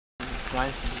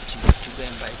once to go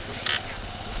and buy food.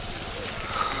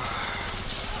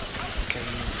 Okay,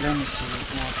 let me see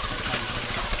what I can do.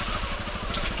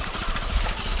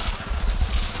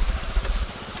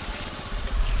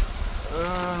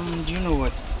 Do you know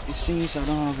what? It seems I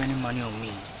don't have any money on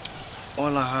me.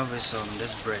 All I have is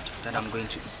this bread that I'm going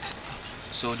to eat.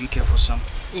 So do you care for some?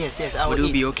 Yes, I will eat. Would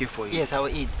it be okay for you? Yes, I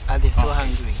will eat. I've been so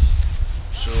hungry.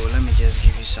 So let me just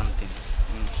give you something.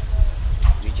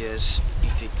 You just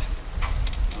eat it.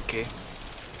 Okay?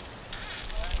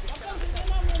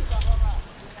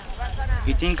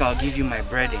 You think I'll give you my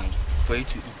bread for you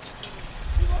to eat?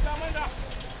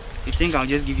 You think I'll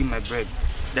just give you my bread?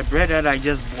 The bread that I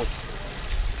just bought.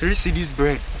 3 cedis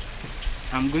bread.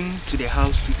 I'm going to the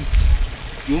house to eat.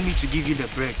 You want me to give you the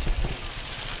bread?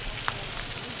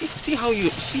 See how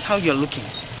you're looking.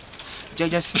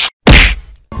 Just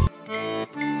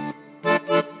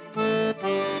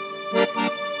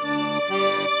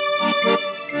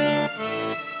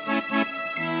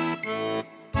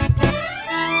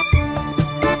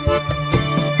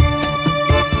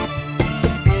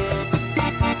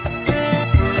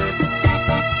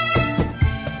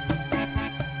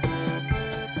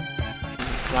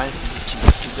Once to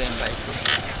go and buy food.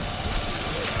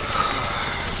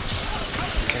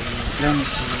 okay, let me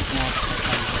see what I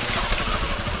can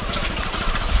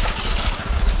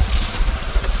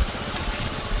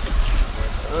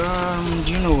do.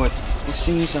 Do you know what? It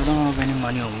seems I don't have any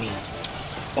money on me.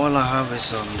 All I have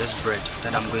is this bread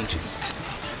that I'm going to eat.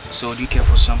 So do you care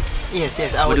for some? Yes,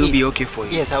 I will eat. Would it be okay for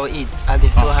you? Yes, I will eat. I've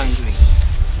been so hungry.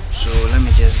 So let me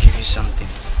just give you something.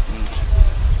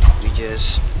 You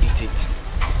just eat it.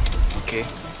 Okay?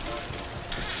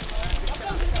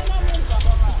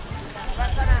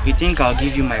 You think I'll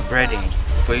give you my bread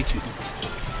for you to eat?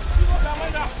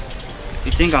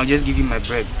 You think I'll just give you my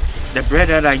bread? The bread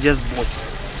that I just bought.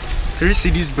 3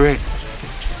 cedis bread.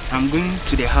 I'm going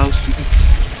to the house to eat.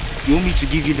 You want me to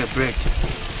give you the bread?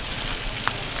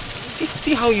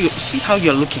 See how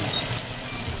you're looking.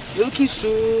 You're looking so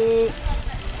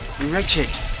wretched.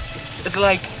 It's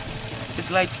like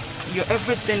your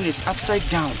everything is upside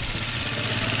down.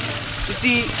 You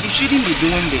see, you shouldn't be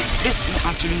doing this. This is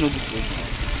actually not good for you.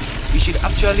 You should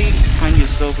actually find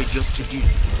yourself a job to do.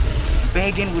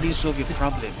 Begging wouldn't solve your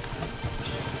problem.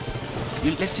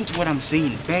 You listen to what I'm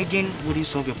saying. Begging wouldn't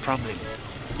solve your problem.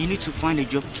 You need to find a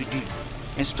job to do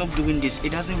and stop doing this.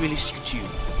 It doesn't really suit you.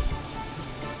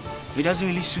 It doesn't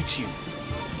really suit you.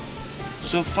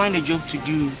 So find a job to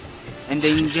do and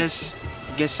then just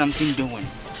get something doing.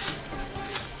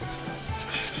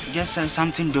 Just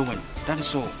something doing. That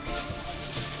is all.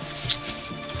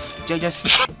 Just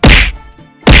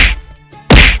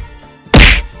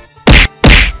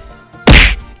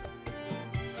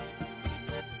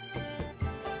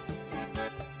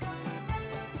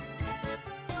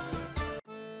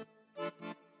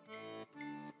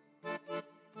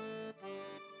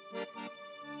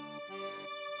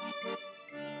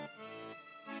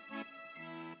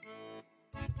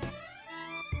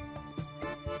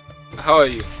How are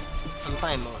you? I'm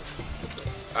fine, boss.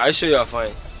 Are you sure you are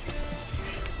fine?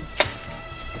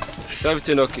 Is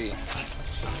everything okay?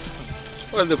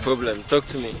 What's the problem? Talk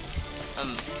to me.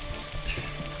 I'm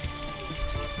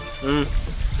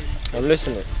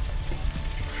listening.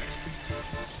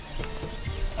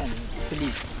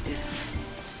 Please,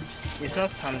 it's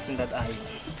not something that I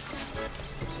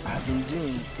have been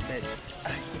doing, but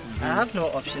I have no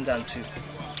option than to do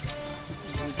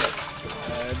that.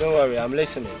 Don't worry, I'm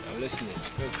listening. Talk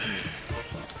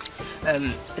to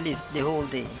me. Please, the whole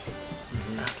day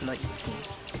I have not eaten.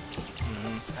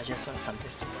 I just want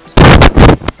something small.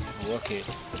 Okay.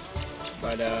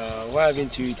 But why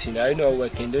haven't you eaten? Are you not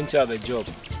working? Don't you have a job?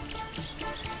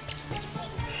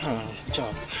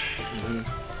 Job.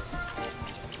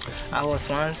 I was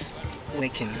once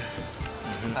working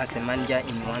as a manager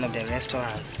in one of the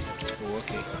restaurants. Oh,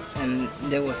 okay. And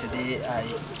there was a day I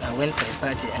went for a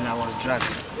party and I was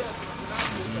drugged.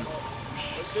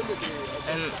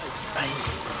 And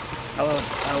I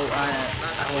was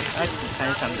asked to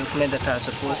sign some document that are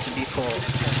supposed to be for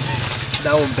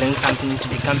that will bring something to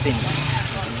the company.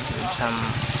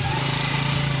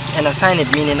 And I signed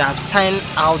it, meaning I've signed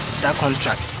out that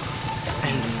contract.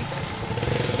 And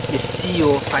the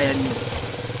CEO fired me.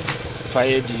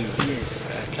 Fired you? Yes.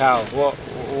 How?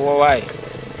 Why?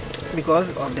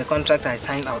 Because of the contract I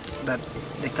signed out, that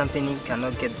the company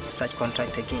cannot get such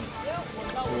contract again.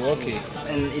 Oh, okay.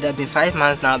 And it has been 5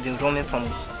 months now. I've been roaming from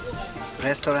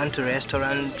restaurant to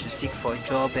restaurant to seek for a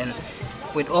job, and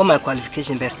with all my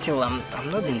qualifications, but still I'm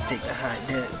not being picked.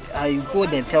 I go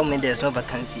there and tell me there's no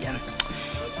vacancy, and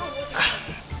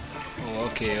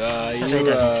Okay, That's why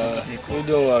that is so difficult. you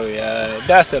don't worry.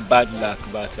 That's a bad luck,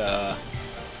 but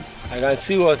I can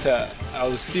see what I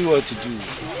will see what to do.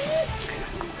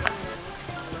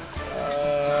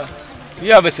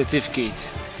 You have a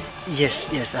certificate. Yes,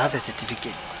 yes, I have a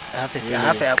certificate. I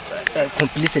have a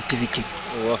complete certificate.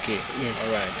 Oh, okay. Yes.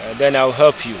 All right. Then I'll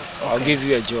help you. Okay. I'll give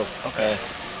you a job. Okay.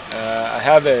 I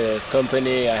have a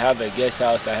company. I have a guest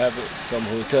house. I have some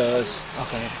hotels.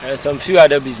 Okay. And some few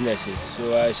other businesses.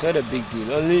 So it's not a big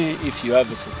deal. Only if you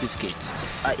have a certificate.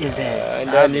 Is there? And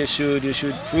then you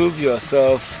should prove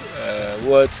yourself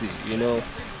worthy. You know.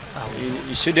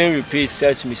 You shouldn't repeat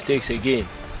such mistakes again.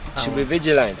 You should be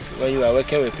vigilant when you are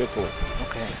working with people.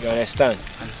 Okay. You understand?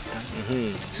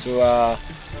 So,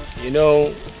 you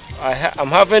know, I'm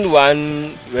having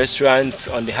one restaurant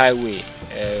on the highway,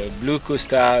 Blue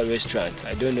Coaster restaurant.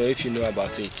 I don't know if you know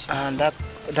about it. And that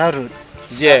road.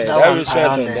 Yeah, that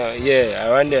restaurant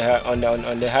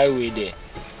on the highway there.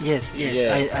 Yes, yes.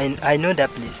 Yeah. I know that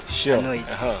place. Sure. I know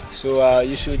it. So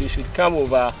you should come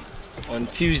over on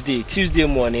Tuesday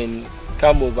morning.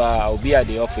 Come over. I'll be at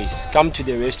the office. Come to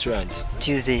the restaurant.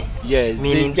 Tuesday. Yes,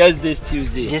 meaning just this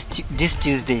Tuesday. This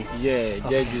Tuesday. Yeah,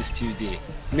 okay. Just this Tuesday.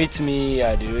 Meet me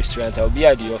at the restaurant. I'll be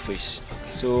at the office.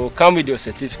 So come with your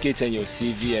certificate and your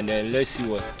CV, and then let's see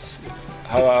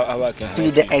how I can help you.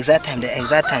 The exact time.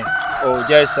 Oh,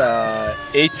 just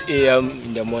 8 a.m.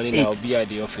 in the morning. 8. I'll be at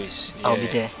the office. Yeah. I'll be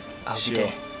there. I'll be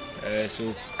there.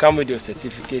 So come with your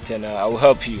certificate and I'll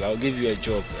help you. I'll give you a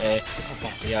job. Okay.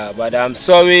 Yeah, but I'm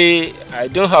sorry, I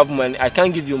don't have money. I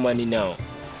can't give you money now.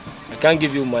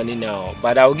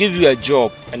 But I'll give you a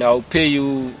job and I'll pay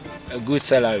you a good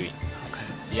salary. Okay.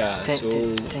 Yeah.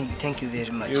 Thank you very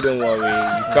much. You don't worry.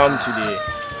 You come to the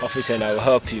office and I'll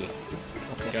help you.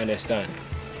 Okay. You understand?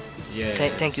 Yeah.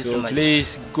 Thank you so much.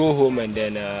 Please go home and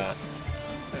then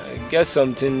get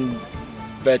something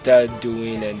better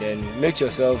doing, and then make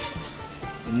yourself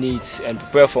neat and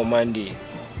prepare for Monday.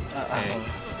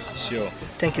 Sure.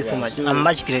 Thank you so much. I'm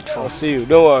much grateful. I'll see you.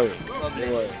 Don't worry. God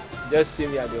bless you. Just see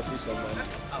me at the office on Monday.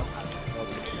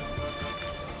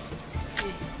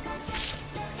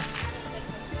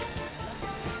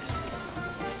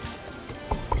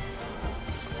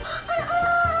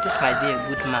 This might be a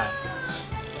good man.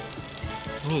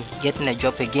 Me getting a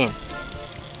job again.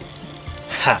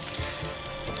 Ha.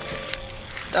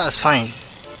 That's fine.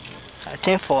 I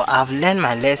think I've learned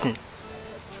my lesson.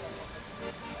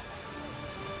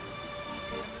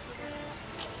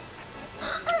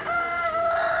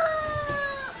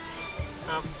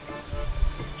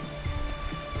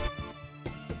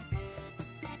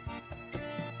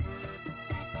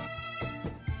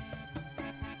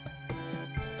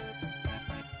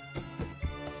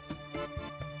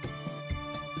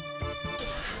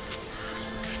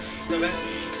 Mr. Benson.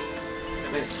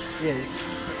 Yes.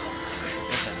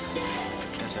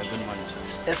 Yes, sir. Good morning, sir.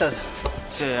 Yes, sir.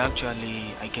 Sir,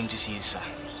 actually, I came to see you, sir.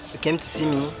 You came to see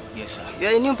me? Yes, sir.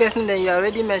 You're a new person, then you're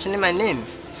already mentioning my name.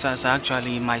 Sir,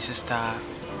 actually, my sister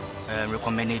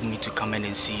recommended me to come in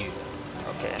and see you.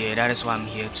 Okay. Yeah, that is why I'm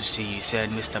here to see you. He said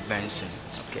Mr. Benson.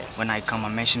 Okay. When I come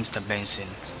and mention Mr. Benson,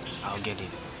 I'll get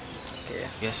it. Okay.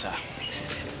 Yes, sir.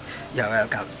 You're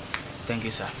welcome. Thank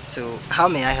you, sir. So, how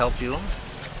may I help you?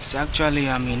 Sir, actually,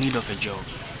 I'm in need of a job.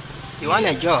 You want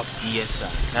a job? Yes, sir.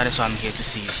 That is why I'm here to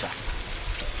see you, sir.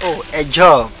 Oh, a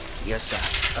job? Yes, sir.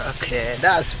 Okay,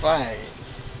 that's fine.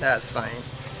 That's fine.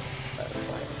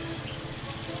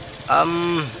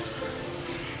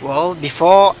 Well,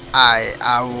 before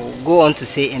I will go on to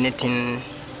say anything,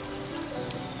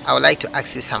 I would like to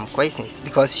ask you some questions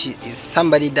because she is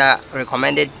somebody that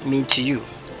recommended me to you.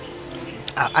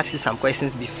 I'll ask you some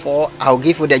questions before I'll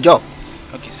give you the job.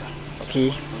 Okay, sir. Okay.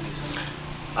 Okay, sir.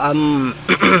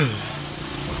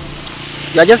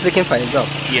 You are just looking for a job.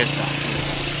 Yes, sir. Yes,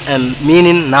 sir.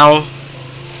 Meaning now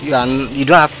you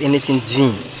don't have anything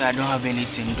doing. Sir, I don't have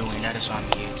anything doing. That is why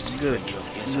I'm here to see Good. a job.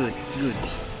 Yes, sir. Good.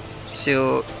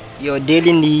 So your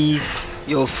daily needs,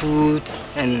 your food,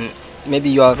 and maybe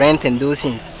your rent and those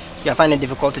things, you are finding it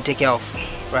difficult to take care of,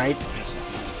 right? Yes, sir.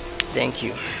 Thank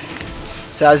you.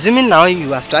 So assuming now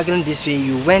you are struggling this way,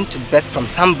 you went to beg from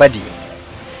somebody,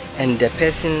 and the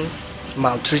person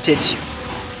maltreated you.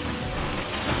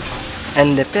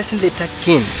 And the person later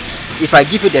came. If I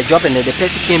give you the job and then the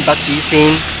person came back to you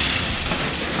saying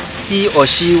he or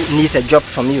she needs a job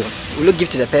from you, will you give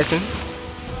to the person?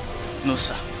 No,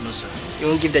 sir. No, sir. You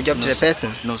won't give the job to the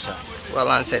person? No, sir. Well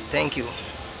answered. Thank you.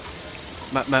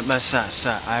 But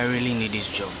sir, I really need this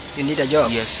job. You need a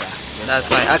job? Yes, sir. Yes, That's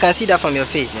sir. fine. I can see that from your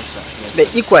face. Yes, sir. Yes, But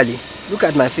sir. equally, look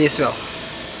at my face well.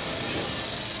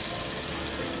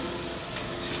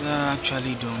 Sir,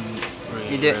 actually don't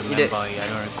really remember. I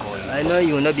don't recall. I know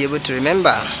you will not be able to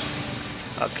remember.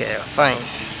 Okay, fine.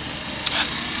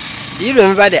 Do you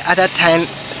remember the other time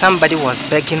somebody was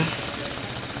begging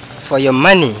for your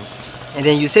money and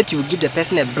then you said you would give the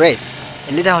person a bread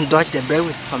and later on dodge the bread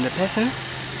from the person?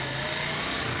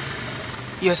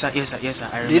 Yes, sir. Yes, sir. Yes, sir.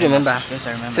 I remember. Do you remember? Sir. Yes,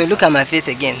 I remember. So look at my face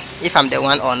again, if I'm the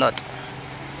one or not.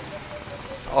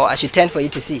 Or I should turn for you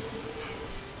to see.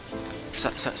 Sir,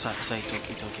 it's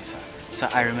okay, sir. Sir,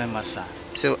 I remember, sir.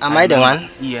 So am I the one?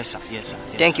 Yes, sir. Yes, sir.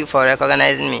 Yes, Thank you for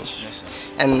recognizing me. Yes, sir.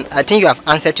 And I think you have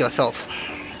answered yourself.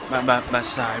 But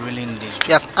sir, I really need this job.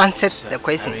 You have answered sir, the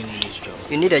questions. I really need this job.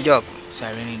 You need a job. Sir,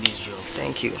 I really need this job.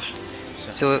 Thank you.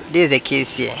 Sir, So this is the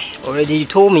case here. Already you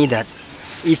told me that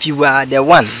if you were the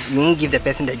one, you won't give the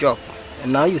person the job.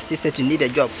 And now you still said you need a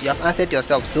job. You have answered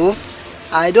yourself. So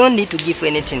I don't need to give you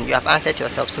anything. You have answered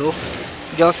yourself. So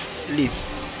just leave.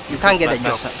 You can't get a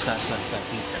job. Sir,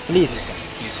 please. Please.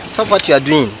 Yes, sir. Stop what you are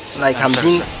doing. Like I'm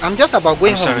sorry, doing. sir. I'm just about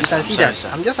going home. Sorry, You can sir. see Sorry, that. sir.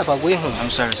 I'm just about going home. I'm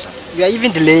sorry, sir. You are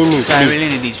even delaying me. Sir, I please.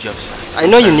 really need this job, sir. I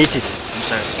know you need it. I'm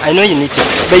sorry, sir. I know you need it,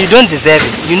 but you don't deserve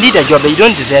it. You need a job, but you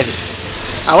don't deserve it.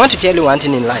 I want to tell you one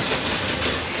thing in life,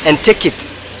 and take it,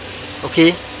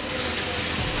 okay?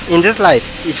 In this life,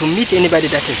 if you meet anybody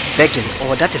that is begging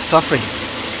or that is suffering,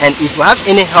 and if you have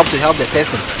any help to help the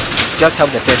person, just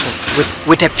help the person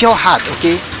with a pure heart,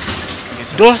 okay?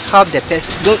 Yes, Don't help the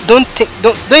person. Don't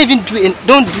even do it.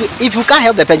 Don't do it. If you can't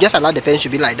help the person, just allow the person to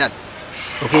be like that,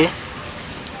 okay?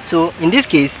 So in this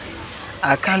case,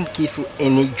 I can't give you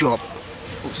any job.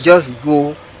 Just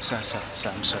go. Sir, I'm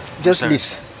sorry. Just I'm sorry, leave.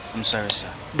 Sir. I'm sorry, sir.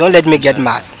 Don't let me get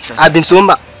mad. Sir, I've been so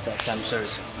mad. Sir, I'm sorry,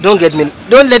 sir. Don't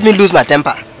let me lose my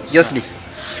temper. Just leave.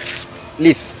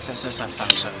 Leave. Sir, I'm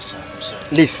sorry, sir. I'm sorry.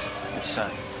 Leave. Sir.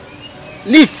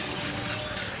 Leave.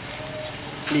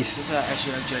 Leave. Sir, I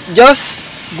should actually. Just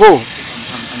go.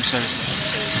 I'm sorry, sir. I'm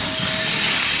sorry,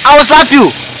 sir. I will slap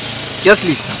you. Just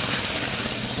leave.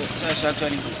 Sir, I should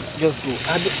actually go. Just go.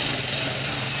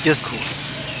 Just go.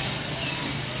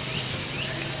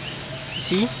 You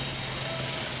see,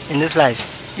 in this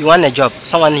life, you want a job,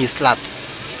 someone you slapped.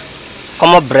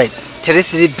 Come up bread, 3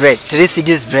 cedi bread, 3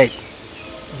 cedis bread.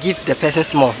 Give the person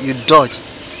small, you dodge.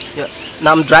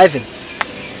 Now I'm driving.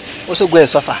 Also go and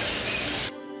suffer.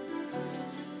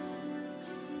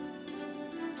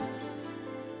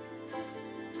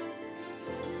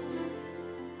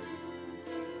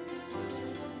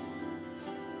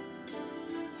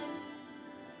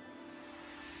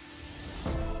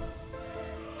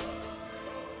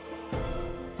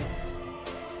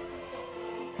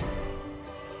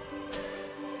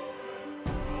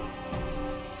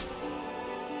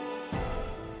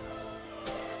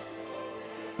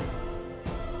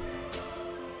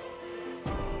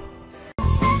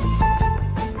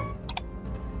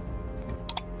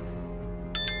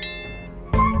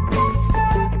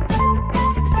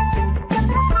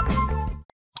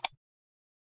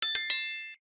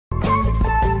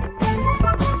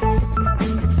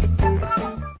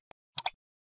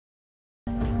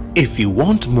 If you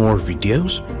want more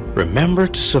videos, remember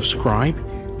to subscribe,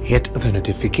 hit the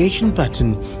notification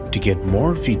button to get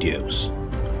more videos.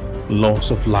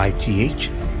 Laws of Life GH,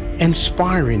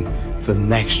 inspiring the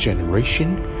next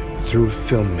generation through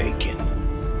filmmaking.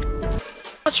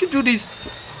 How should you do this?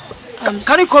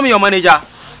 Can you call me your manager?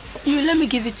 You let me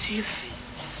give it to you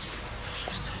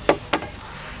first.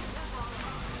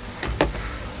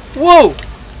 Whoa!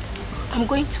 I'm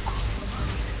going to go.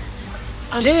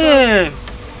 I'm Damn! sorry.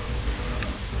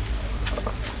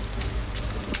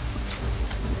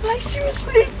 Like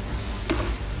seriously?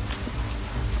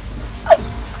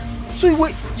 So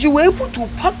you were able to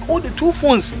pack all the 2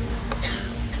 phones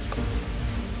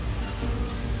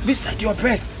beside your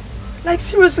breast? Like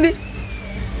seriously?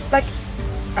 Like,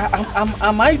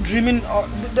 am I dreaming? Or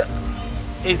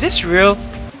is this real?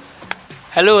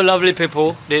 Hello lovely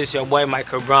people, this is your boy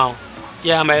Michael Brown.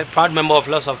 Yeah, I'm a proud member of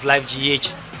Laws of Life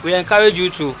GH. We encourage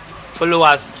you to follow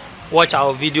us, watch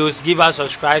our videos, give us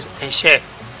subscribe and share.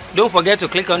 Don't forget to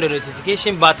click on the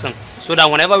notification button so that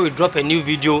whenever we drop a new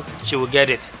video, you will get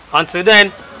it. Until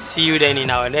then, see you then in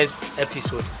our next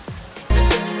episode.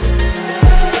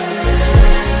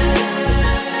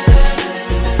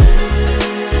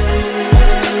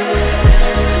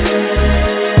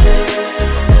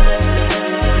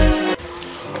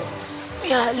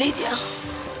 Yeah, Lydia.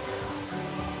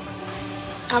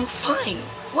 I'm fine.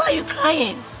 Why are you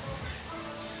crying?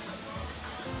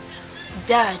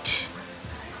 Dad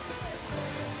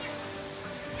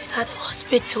is at the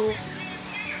hospital.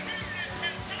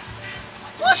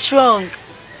 What's wrong?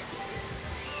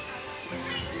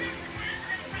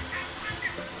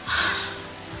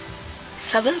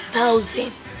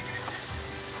 7,000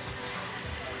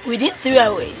 within 3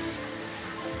 hours.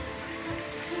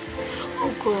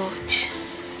 Oh God.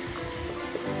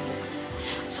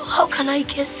 So how can I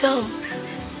get some?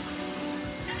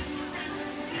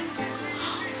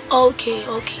 Okay,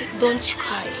 don't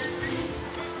cry.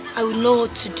 I will know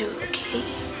what to do, okay?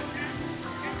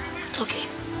 Okay,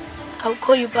 I'll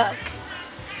call you back.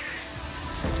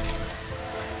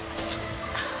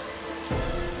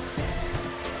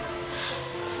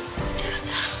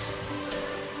 Esther.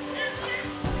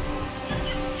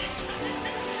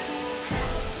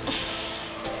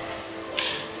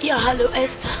 Yeah, hello,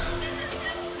 Esther.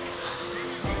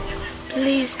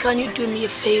 Please, can you do me a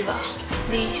favor,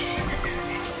 please?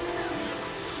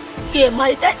 Yeah,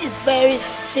 my dad is very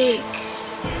sick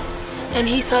and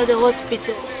he's at the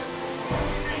hospital.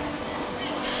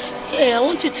 Yeah, I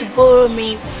want you to borrow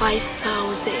me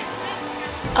 5,000.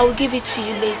 I will give it to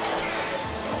you later.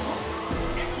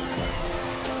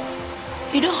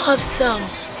 You don't have some?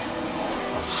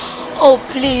 Oh,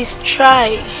 please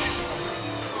try.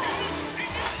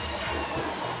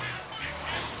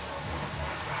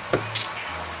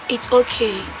 It's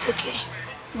okay, it's okay.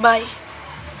 Bye.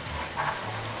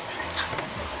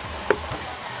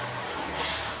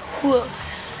 Who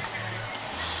else?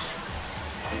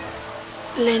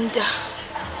 Linda.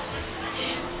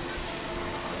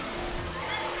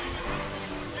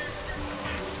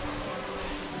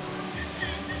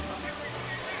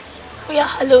 Oh yeah,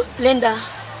 hello, Linda.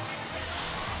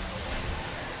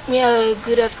 Yeah,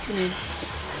 good afternoon.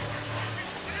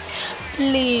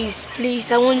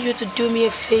 Please, I want you to do me a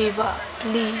favor,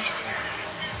 please.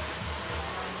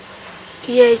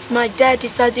 Yes, my dad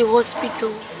is at the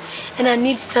hospital and I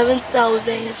need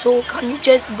 7,000, so can you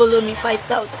just borrow me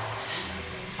 5,000?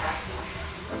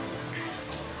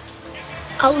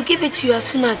 I will give it to you as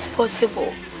soon as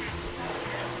possible.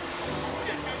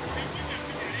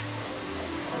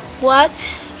 What?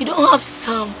 You don't have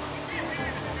some?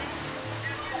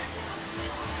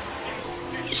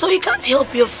 So you can't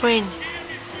help your friend?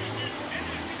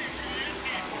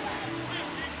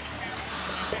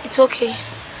 It's okay.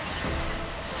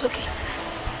 It's okay.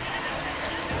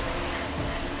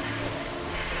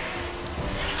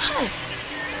 Hi.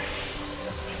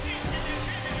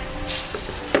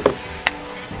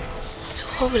 So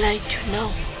what will I do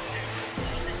now?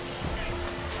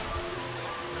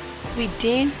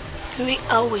 Within 3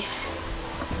 hours,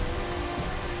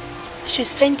 I should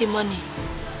send the money.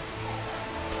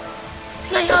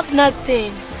 And I have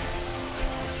nothing.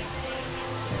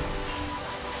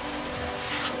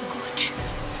 Good.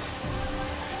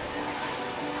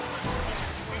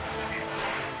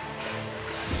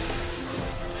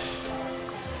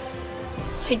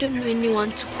 I don't know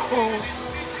anyone to call.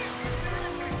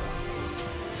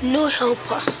 No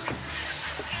helper.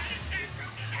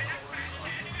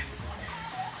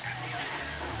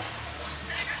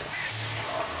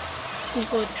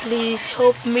 God, please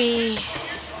help me.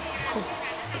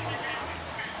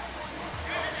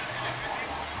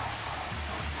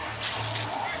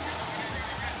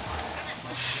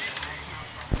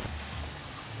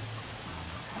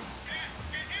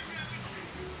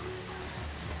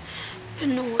 I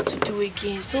don't know what to do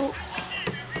again, so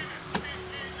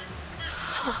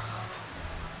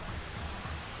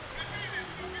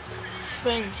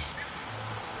friends.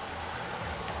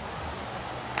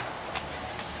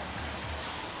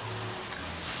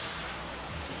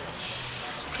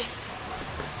 Okay.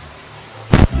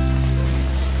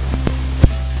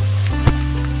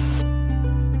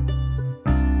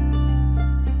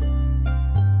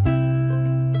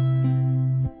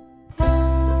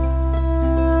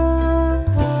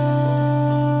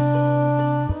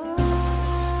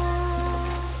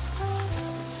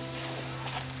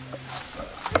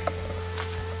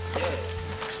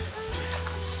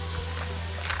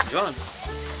 John.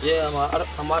 Yeah, I'm out of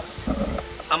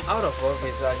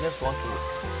office. I just want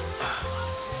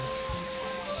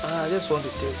to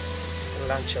take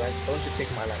lunch. Like, I want to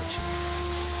take my lunch.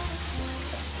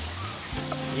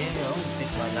 Yeah, I want to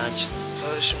take my lunch. So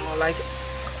it's more like,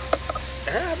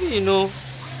 you know,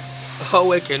 how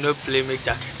work cannot play make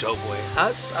Jack a dog boy.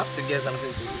 I have to get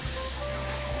something to eat.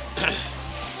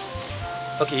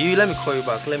 Okay, let me call you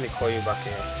back. Yeah.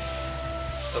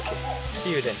 Okay,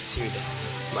 see you then.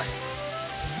 Bye.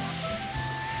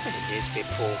 These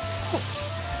people.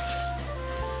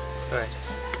 Alright.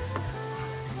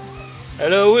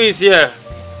 Hello, who is here?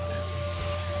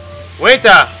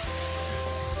 Waiter!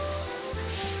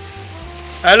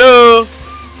 Hello!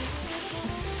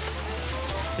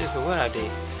 These people, where are they?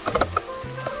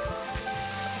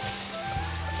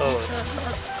 Oh,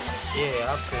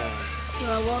 yeah, after. You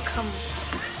are welcome.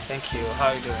 Thank you. How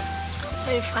are you doing?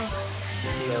 Very fine.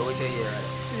 You are waiting here, right?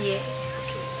 Yes.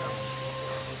 Okay.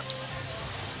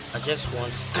 I just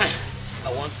want,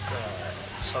 I want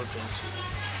soft drink too.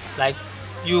 Like,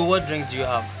 you, what drink do you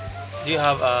have? Do you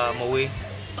have Moe?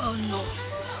 Oh no.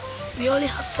 We only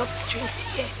have soft drinks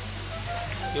here.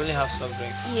 You only have soft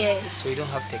drinks? Yes. So you don't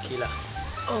have tequila?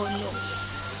 Oh no.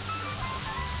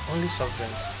 Only soft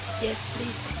drinks? Yes,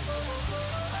 please.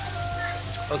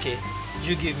 Okay.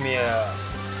 You give me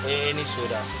any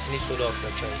soda of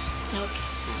your choice. Okay.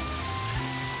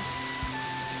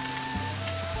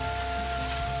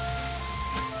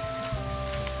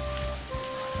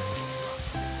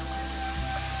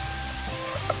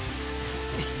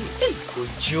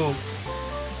 Could you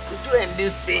end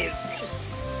these things?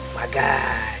 My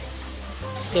guy.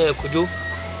 Yeah, could you?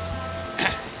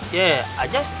 Yeah, I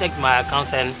just checked my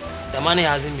account and the money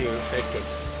hasn't been reflected.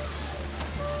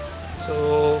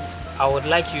 So I would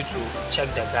like you to check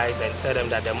the guys and tell them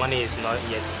that the money is not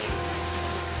yet in.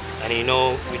 And you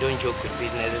know, we don't joke with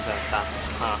businesses and stuff.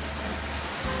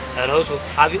 And also,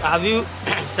 have you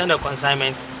sent a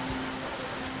consignment?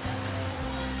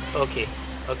 Okay,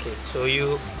 okay. So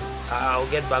I'll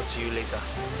get back to you later.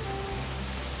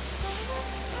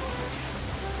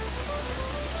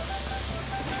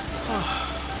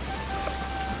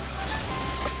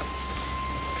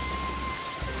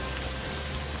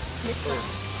 Mister.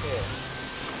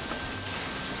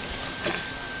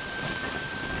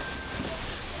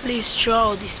 Please straw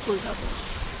or disposable.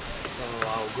 Oh,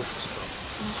 I'll go for straw.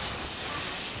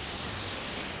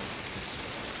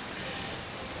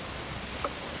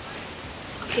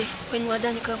 Okay, when you are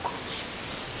done, you can call me.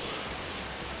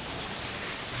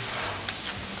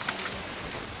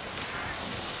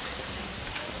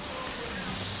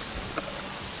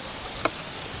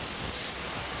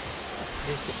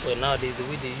 These people nowadays, the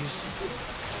way they used to do.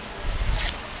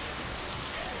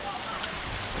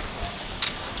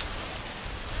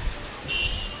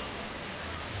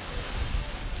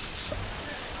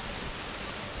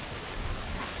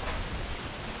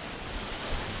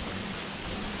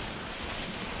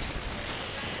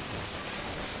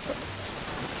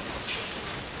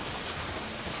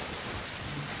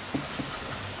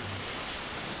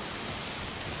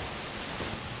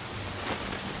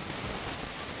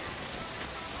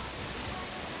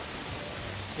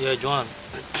 Yeah, Joan.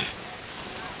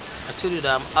 I told you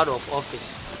that I'm out of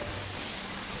office.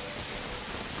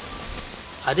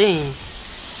 Are they?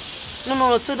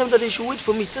 No, tell them that they should wait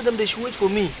for me. Tell them they should wait for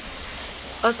me.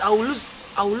 Else I will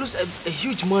lose a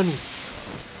huge money.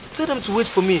 Tell them to wait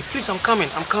for me. Please, I'm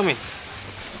coming.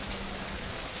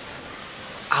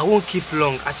 I won't keep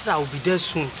long. I said I will be there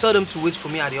soon. Tell them to wait for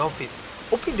me at the office.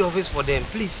 Open the office for them,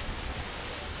 please.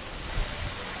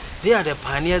 They are the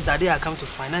pioneers that they are come to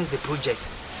finance the project.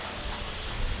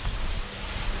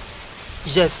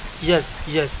 Yes,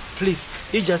 please.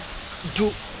 You just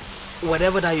do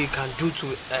whatever that you can do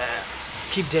to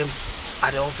keep them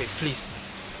at the office, please.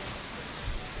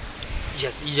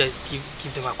 Yes, you just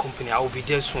keep them accompanied. I will be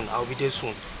there soon.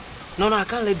 No, I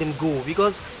can't let them go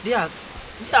because they are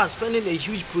spending a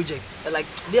huge project. Like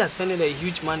they are spending a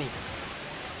huge money.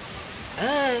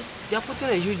 They are putting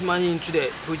a huge money into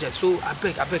the project. So I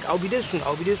beg. I'll be there soon.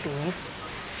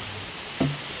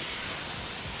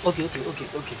 Okay.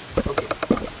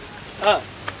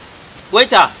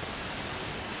 Waiter.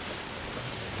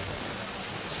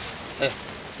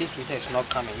 This waiter is not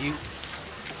coming. You.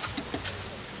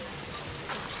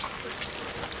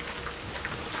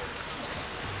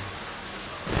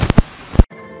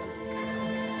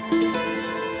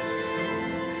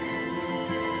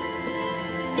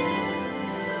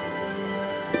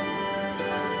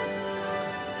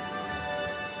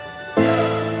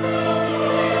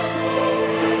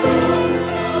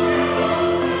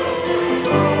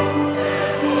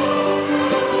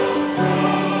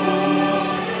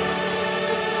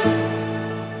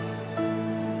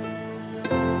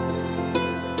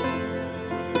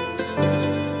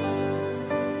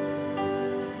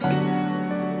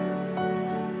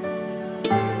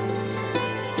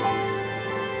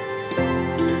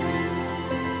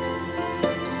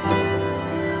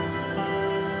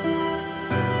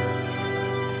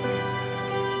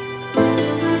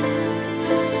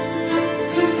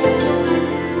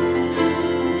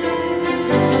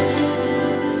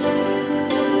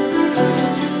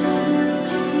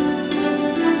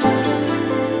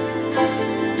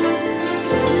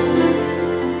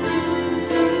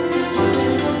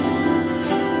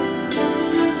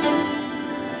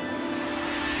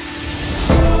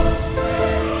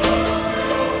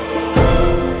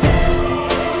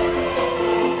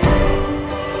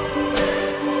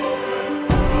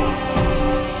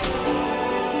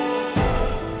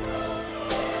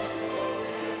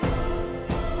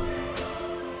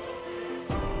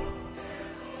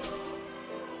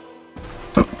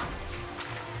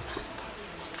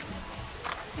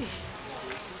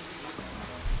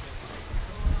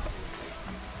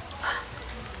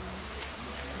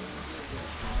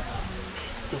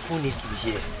 phone needs to be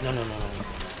here. No.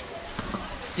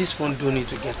 This phone don't need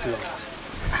to get lost.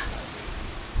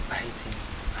 I think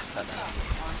I sat down.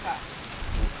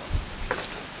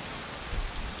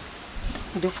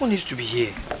 The phone needs to be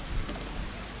here.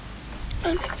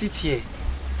 I left it here.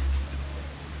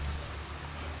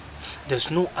 There's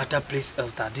no other place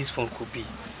else that this phone could be.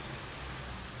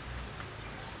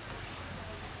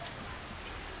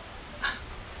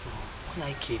 When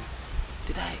I came,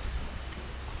 did I?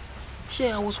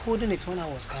 Yeah, I was holding it when I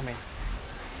was coming.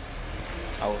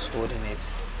 I was holding it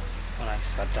when I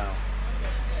sat down.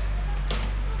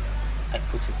 I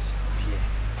put it here.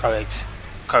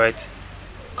 Correct.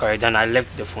 Then I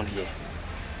left the phone here.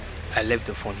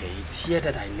 It's here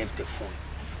that I left the phone.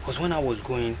 Because when I was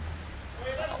going,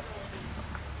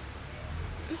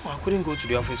 I couldn't go to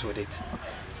the office with it.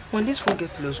 When this phone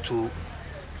gets close to,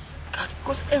 God,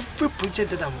 because every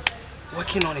project that I'm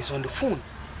working on is on the phone.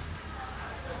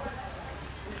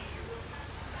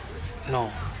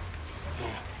 No.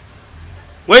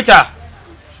 Waiter!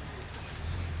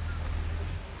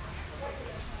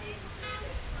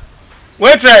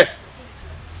 Waitress!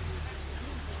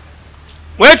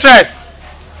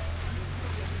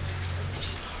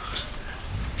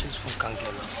 This phone can't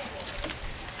get lost.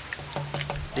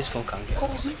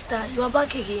 Oh, mister, you are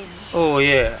back again. Oh,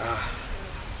 yeah.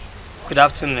 Good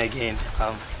afternoon again.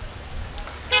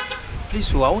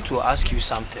 Please, I want to ask you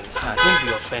something. Don't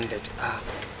be offended.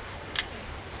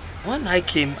 When I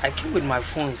came with my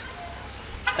phone,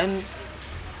 and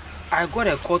I got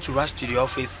a call to rush to the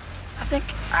office. I think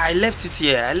I left it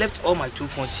here. I left all my 2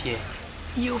 phones here.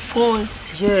 Your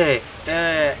phones? Yeah.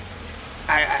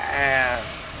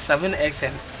 7X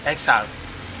and XR.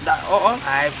 All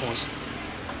my iPhones.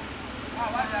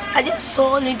 I just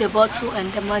saw only the bottle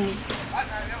and the money.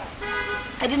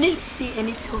 I didn't see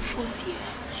any cell phones here.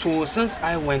 So since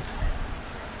I went,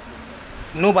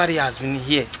 nobody has been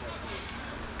here.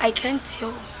 I can't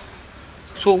tell.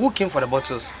 So who came for the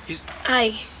bottles?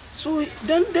 I. So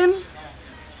then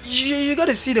you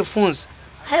gotta see the phones.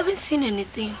 I haven't seen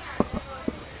anything.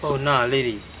 Oh no,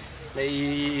 lady.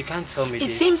 You can't tell me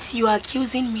this. It seems you are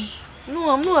accusing me.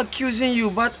 No, I'm not accusing you,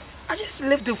 but I just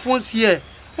left the phones here.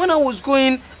 When I was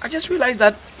going, I just realized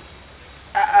that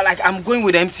I'm going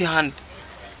with an empty hand.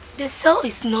 The cell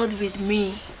is not with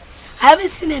me. I haven't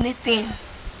seen anything.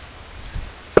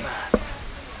 God.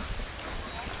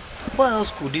 What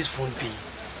else could this phone be?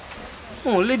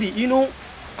 Oh, lady, you know,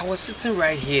 I was sitting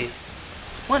right here.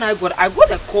 When I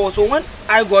got a call, so when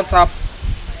I got up,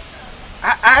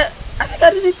 I think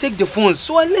I didn't take the phone,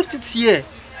 so I left it here.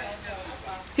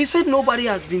 He said nobody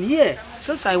has been here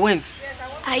since I went.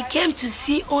 I came to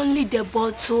see only the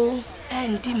bottle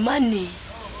and the money.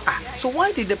 So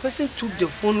why did the person took the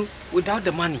phone without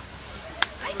the money?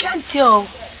 I can't tell.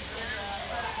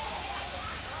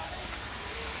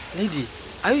 Lady,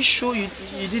 are you sure you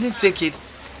didn't take it?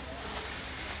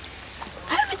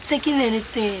 I haven't taken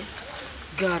anything.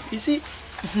 God, you see,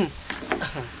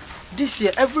 this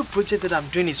year every project that I'm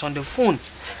doing is on the phone,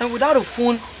 and without a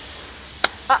phone,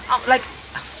 I'm like,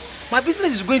 my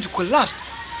business is going to collapse.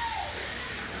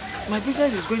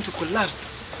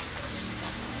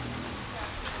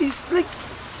 It's like,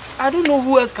 I don't know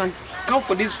who else can come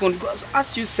for this phone, because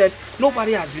as you said,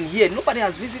 nobody has been here, nobody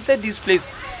has visited this place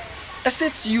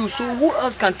except you. So who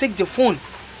else can take the phone?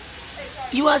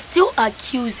 You are still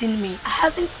accusing me. I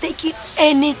haven't taken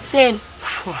anything.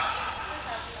 God.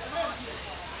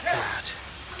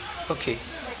 Okay.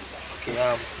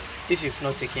 If you've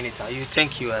not taken it, you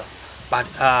thank you. But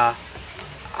I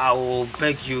will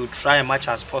beg you, try as much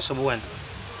as possible and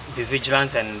be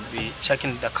vigilant and be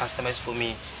checking the customers for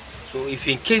me. So if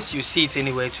in case you see it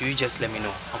anywhere to you, just let me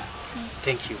know.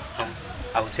 Thank you.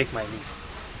 I will take my leave.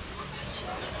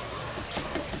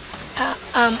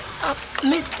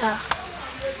 Mister.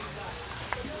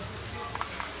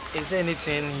 Is there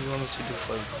anything you want me to do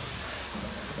for you?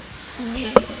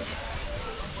 Yes.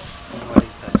 What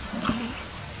is that?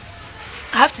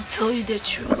 I have to tell you the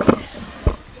truth.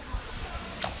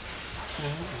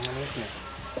 I'm listening.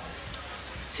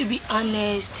 To be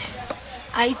honest,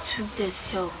 I took the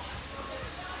cell.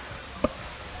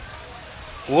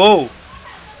 Whoa!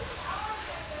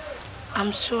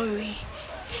 I'm sorry.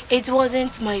 It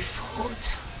wasn't my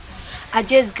fault. I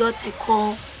just got a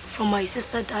call from my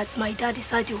sister that my dad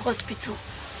is at the hospital,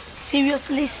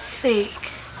 seriously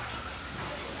sick.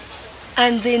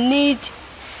 And they need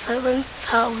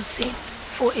 7,000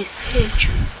 for a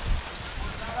surgery.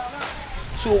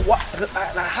 So what?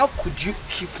 How could you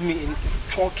keep me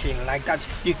talking like that?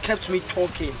 You kept me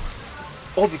talking,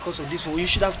 all because of this phone. You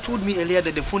should have told me earlier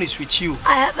that the phone is with you.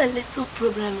 I have a little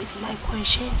problem with my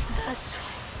conscience. That's why.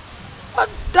 But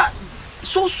that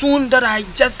so soon that I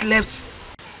just left.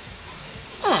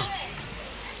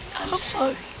 I'm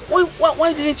sorry.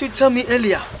 Why didn't you tell me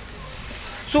earlier?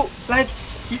 So like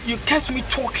you kept me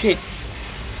talking.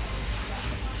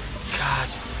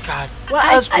 God.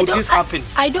 Why else could this happen?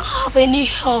 I don't have any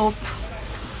help.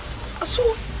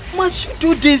 So must you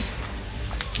do this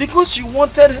because you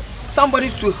wanted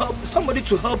somebody to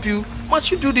help you?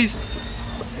 Must you do this?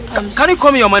 Can you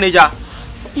call me your manager?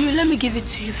 You let me give it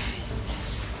to you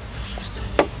first.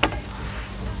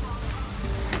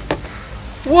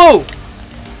 Whoa!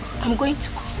 I'm going to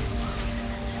go.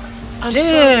 I'm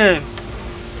Damn! sorry.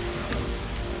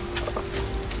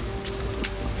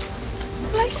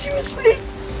 Like seriously?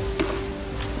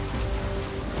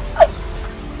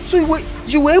 So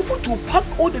you were able to pack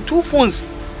all the 2 phones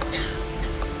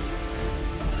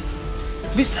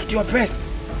beside your breast?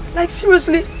 Like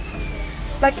seriously?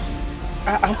 Like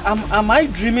am I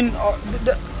dreaming? Or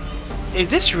is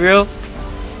this real?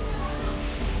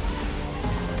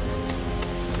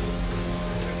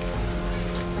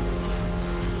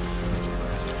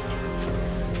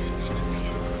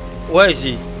 Where is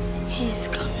he? He's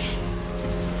coming.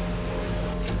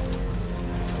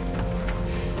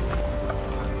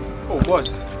 Oh,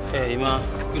 boss. Hey, man.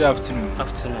 Good afternoon.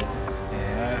 Afternoon.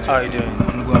 Yeah, how are you doing?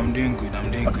 I'm doing good.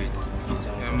 I'm doing great.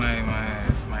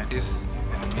 Yeah, this.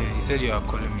 Yeah, he said you are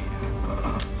calling me.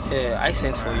 Yeah, I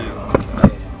sent for you.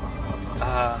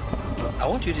 I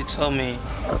want you to tell me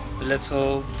a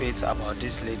little bit about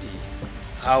this lady,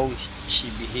 how she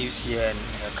behaves here and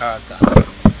her character.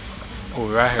 Oh,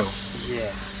 Rahel.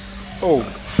 Yeah. Oh,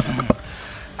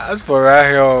 as for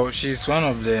Rahel, she's one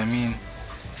of the,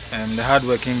 the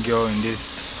hardworking girl in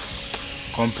this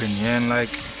company, and like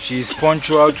she's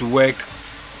punctual to work.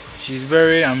 She's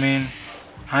very,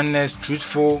 honest,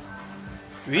 truthful.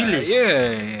 Really?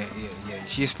 Yeah.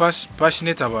 She's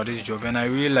passionate about this job, and I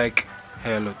really like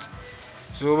her a lot.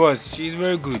 So, boss, she's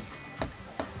very good.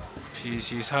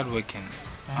 She's hardworking.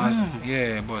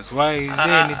 Yeah, boss. Why is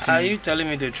there anything? Are you telling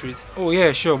me the truth? Oh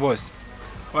yeah, sure, boss.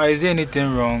 Why is there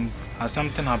anything wrong? Has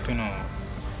something happened? Or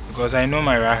because I know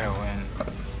my Rahel and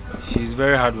she's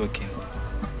very hardworking.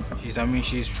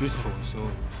 She's truthful. So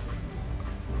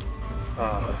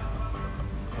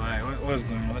why? What's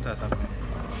going on? What has happened?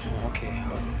 Okay.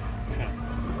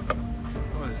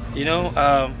 You know,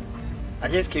 I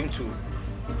just came to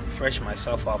fresh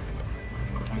myself up.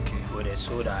 Okay. With a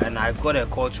soda, and I got a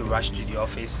call to rush to the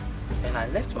office, and I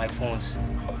left my phones,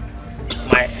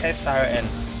 my SR and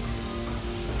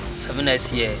 7S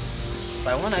here.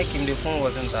 But when I came, the phone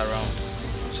wasn't around,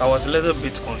 so I was a little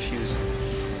bit confused.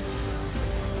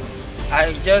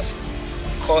 I just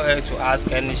called her to ask,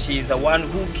 and she's the one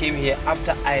who came here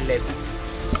after I left.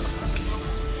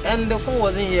 And the phone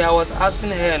wasn't here. I was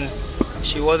asking her, and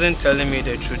she wasn't telling me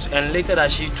the truth. And later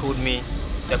that she told me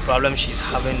the problem she's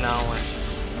having now, and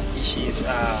she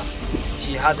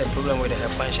has a problem with her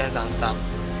pensions and stuff.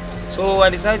 So I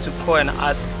decided to call and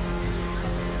ask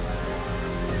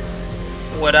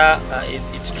whether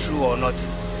it's true or not.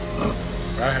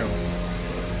 Rahel,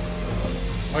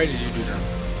 why did you do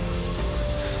that?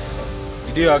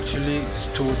 Did you actually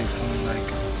steal the phone? Like,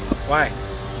 why?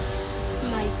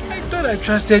 My dad. I thought I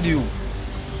trusted you.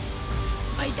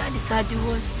 My dad is at the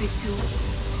hospital.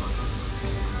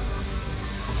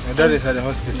 Your dad is at the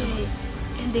hospital? Yes.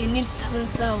 And they need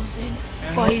 7,000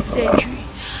 for his surgery.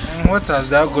 And what has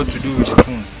that got to do with the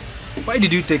phones? Why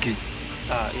did you take it?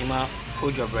 Ima,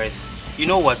 hold your breath. You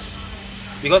know what?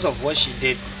 Because of what she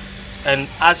did, and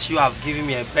as you have given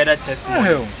me a better testimony,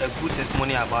 a good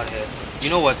testimony about her, you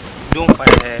know what? Don't fire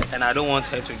her, and I don't want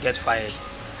her to get fired.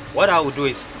 What I will do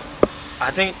is, I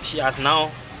think she has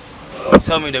now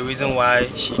told me the reason why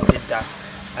she did that,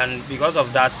 and because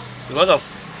of that,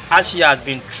 as she has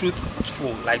been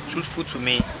truthful to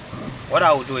me, what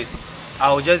I will do is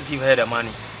I will just give her the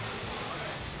money.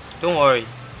 Don't worry.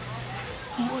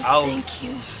 Thank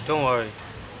you. Don't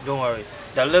worry.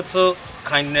 The little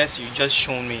kindness you just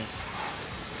shown me,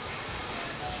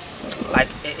 like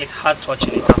it's heart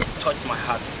touching. It has touched my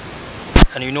heart.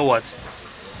 And you know what?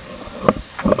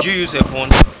 Do you use a phone?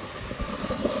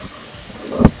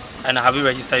 And have you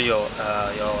registered your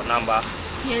number?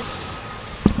 Yes.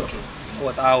 Okay.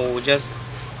 What I will just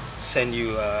send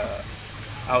you.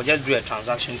 I'll just do a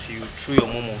transaction to you through your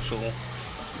Momo. So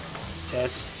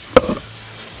just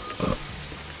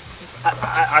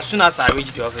as soon as I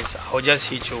reach the office, I'll just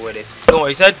hit you with it. Don't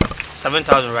worry. You said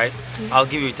 7,000, right? Yeah. I'll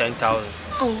give you 10,000.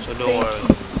 Oh, so don't worry.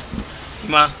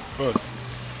 Ima, Boss.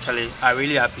 Charlie, I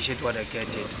really appreciate what the girl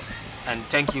did, and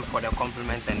thank you for the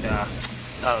compliments and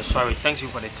thank you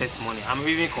for the testimony. I'm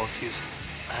really confused.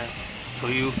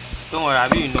 So Don't worry, I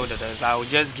mean you know that I will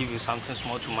just give you something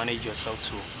small to manage yourself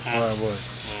too. Alright,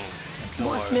 boss.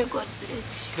 Boss, may God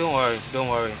bless you. Don't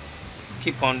worry.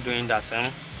 Keep on doing that,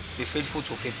 Be faithful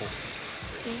to people.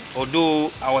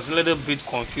 Although I was a little bit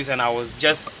confused and I was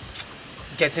just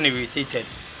getting irritated,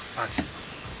 but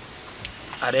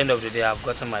at the end of the day, I've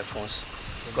gotten my phones.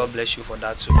 God bless you for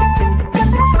that too.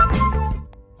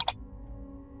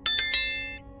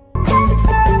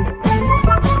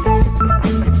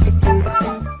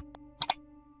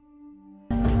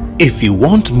 If you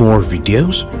want more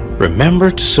videos, remember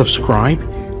to subscribe,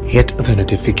 hit the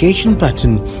notification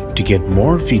button to get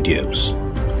more videos.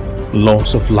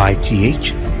 Laws of Life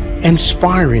TH,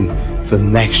 inspiring the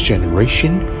next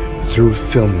generation through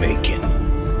filmmaking.